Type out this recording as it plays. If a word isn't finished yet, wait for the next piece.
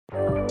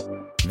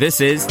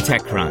This is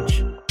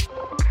TechCrunch.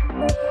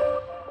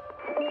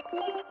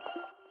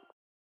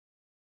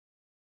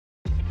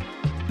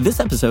 This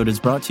episode is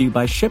brought to you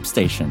by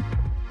ShipStation.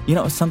 You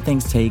know, some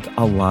things take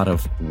a lot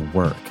of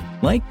work,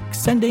 like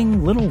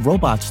sending little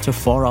robots to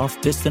far-off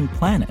distant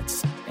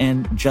planets.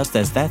 And just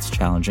as that's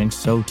challenging,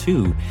 so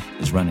too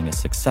is running a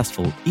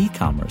successful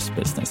e-commerce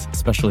business,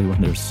 especially when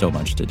there's so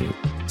much to do.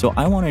 So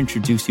I want to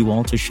introduce you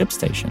all to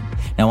ShipStation.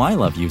 Now, I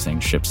love using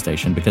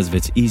ShipStation because of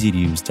its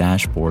easy-to-use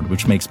dashboard,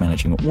 which makes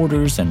managing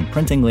orders and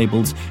printing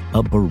labels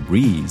a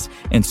breeze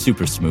and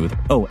super smooth.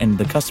 Oh, and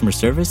the customer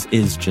service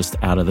is just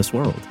out of this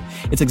world.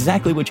 It's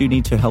exactly what you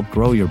need to help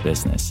grow your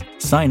business.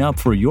 Sign up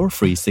for your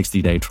free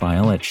 60-day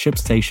trial at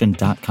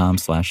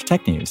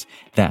shipstation.com/technews.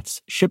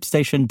 That's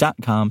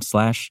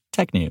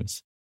shipstation.com/technews.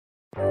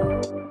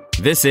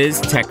 This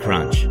is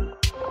TechCrunch.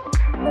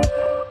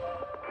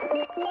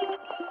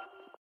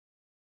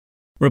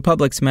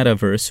 Republic's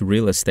metaverse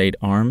real estate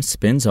arm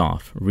spins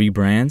off,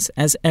 rebrands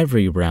as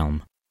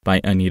Everyrealm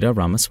by Anita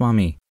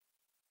Ramaswamy.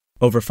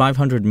 Over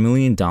 $500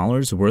 million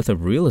worth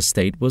of real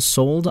estate was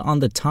sold on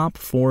the top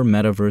 4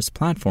 metaverse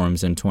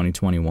platforms in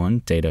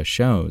 2021, data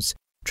shows.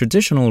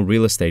 Traditional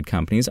real estate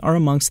companies are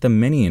amongst the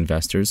many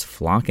investors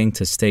flocking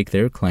to stake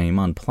their claim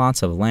on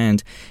plots of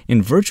land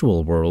in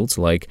virtual worlds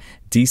like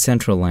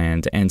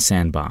Decentraland and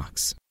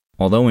Sandbox.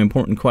 Although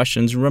important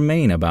questions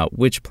remain about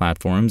which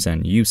platforms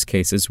and use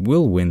cases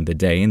will win the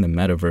day in the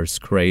metaverse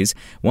craze,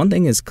 one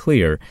thing is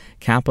clear: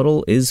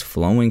 capital is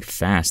flowing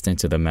fast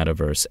into the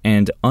metaverse,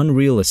 and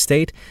Unreal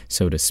Estate,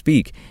 so to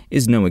speak,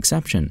 is no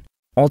exception.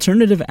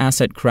 Alternative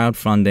asset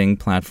crowdfunding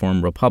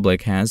platform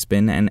Republic has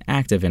been an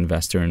active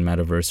investor in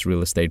metaverse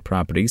real estate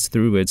properties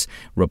through its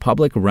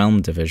Republic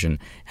Realm division,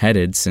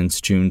 headed since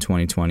June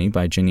 2020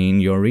 by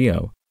Janine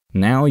Yorio.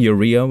 Now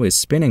Yorio is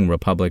spinning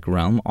Republic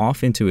Realm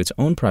off into its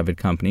own private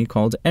company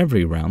called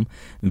Everyrealm,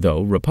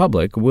 though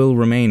Republic will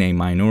remain a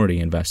minority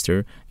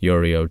investor,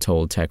 Yorio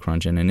told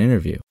TechCrunch in an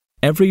interview.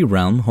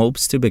 Everyrealm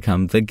hopes to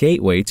become the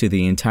gateway to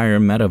the entire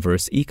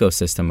metaverse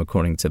ecosystem,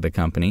 according to the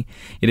company.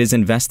 It is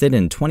invested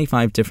in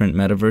 25 different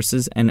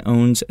metaverses and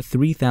owns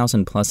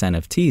 3,000 plus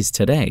NFTs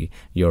today,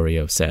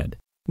 Yorio said.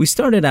 We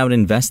started out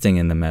investing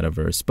in the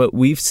metaverse, but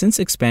we've since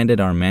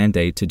expanded our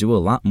mandate to do a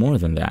lot more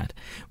than that.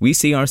 We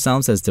see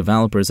ourselves as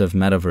developers of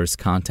metaverse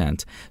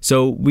content,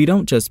 so we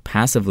don't just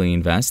passively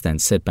invest and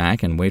sit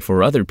back and wait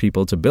for other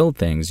people to build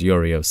things,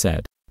 Yorio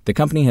said. The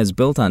company has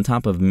built on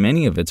top of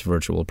many of its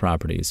virtual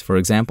properties. For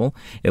example,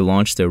 it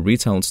launched a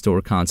retail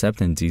store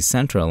concept in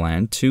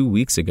Decentraland 2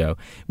 weeks ago,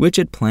 which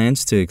it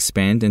plans to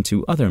expand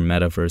into other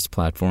metaverse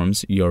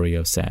platforms,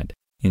 Yorio said.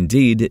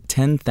 Indeed,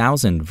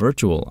 10,000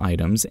 virtual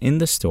items in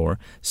the store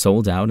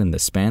sold out in the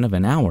span of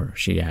an hour,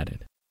 she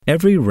added.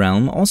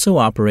 Everyrealm also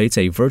operates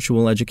a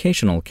virtual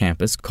educational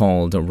campus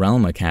called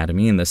Realm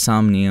Academy in the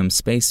Somnium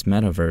Space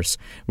Metaverse,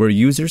 where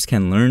users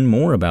can learn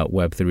more about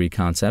Web3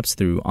 concepts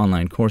through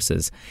online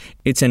courses.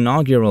 Its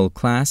inaugural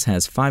class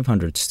has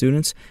 500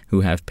 students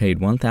who have paid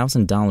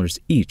 $1,000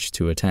 each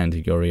to attend,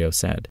 Yorio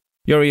said.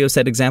 Yorio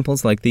said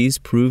examples like these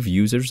prove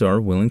users are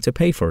willing to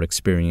pay for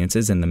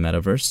experiences in the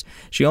metaverse.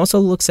 She also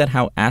looks at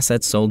how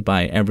assets sold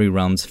by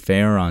Everyrealm's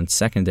fare on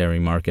secondary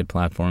market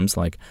platforms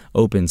like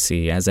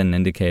OpenSea as an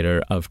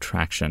indicator of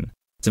traction.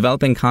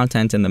 Developing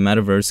content in the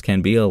metaverse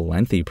can be a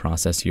lengthy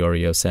process,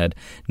 Yorio said,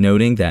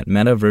 noting that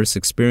metaverse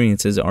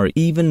experiences are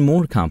even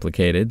more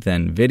complicated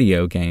than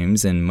video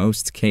games in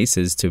most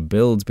cases to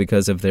build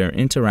because of their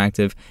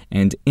interactive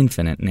and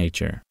infinite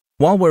nature.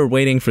 While we're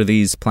waiting for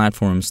these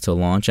platforms to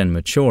launch and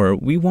mature,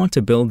 we want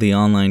to build the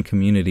online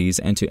communities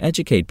and to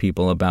educate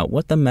people about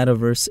what the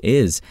metaverse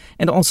is,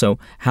 and also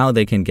how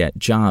they can get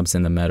jobs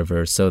in the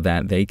metaverse so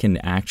that they can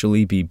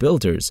actually be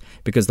builders,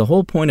 because the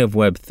whole point of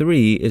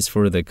Web3 is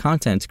for the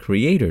content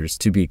creators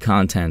to be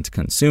content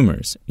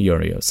consumers,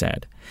 Yorio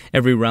said.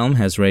 Everyrealm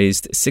has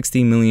raised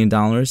 $60 million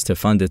to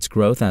fund its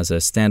growth as a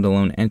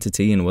standalone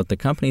entity in what the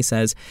company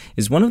says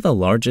is one of the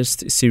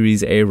largest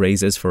Series A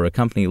raises for a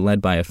company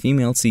led by a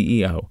female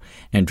CEO.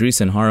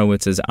 Andreessen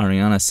Horowitz's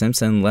Ariana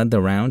Simpson led the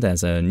round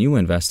as a new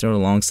investor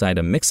alongside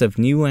a mix of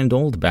new and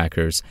old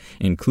backers,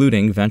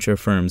 including venture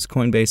firms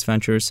Coinbase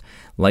Ventures,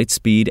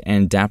 Lightspeed,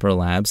 and Dapper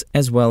Labs,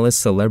 as well as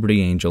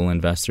celebrity angel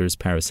investors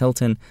Paris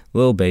Hilton,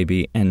 Lil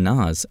Baby, and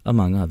Nas,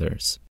 among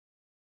others.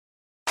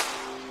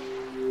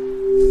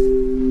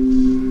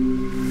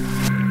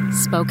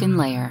 Spoken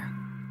Layer.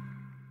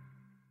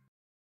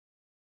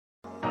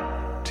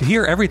 To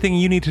hear everything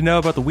you need to know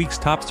about the week's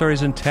top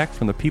stories in tech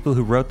from the people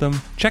who wrote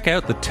them, check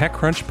out the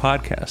TechCrunch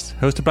podcast,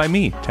 hosted by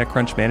me,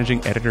 TechCrunch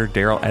managing editor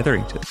Daryl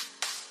Etherington.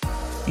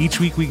 Each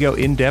week we go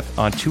in-depth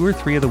on 2 or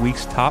 3 of the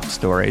week's top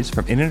stories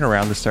from in and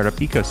around the startup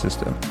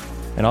ecosystem.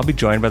 And I'll be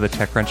joined by the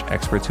TechCrunch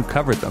experts who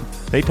covered them.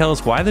 They tell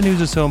us why the news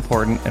is so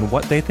important and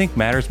what they think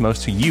matters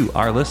most to you,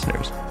 our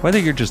listeners, whether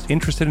you're just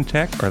interested in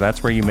tech or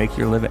that's where you make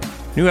your living.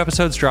 New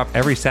episodes drop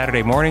every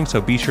Saturday morning, so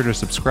be sure to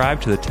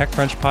subscribe to the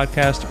TechCrunch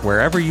podcast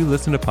wherever you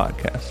listen to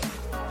podcasts.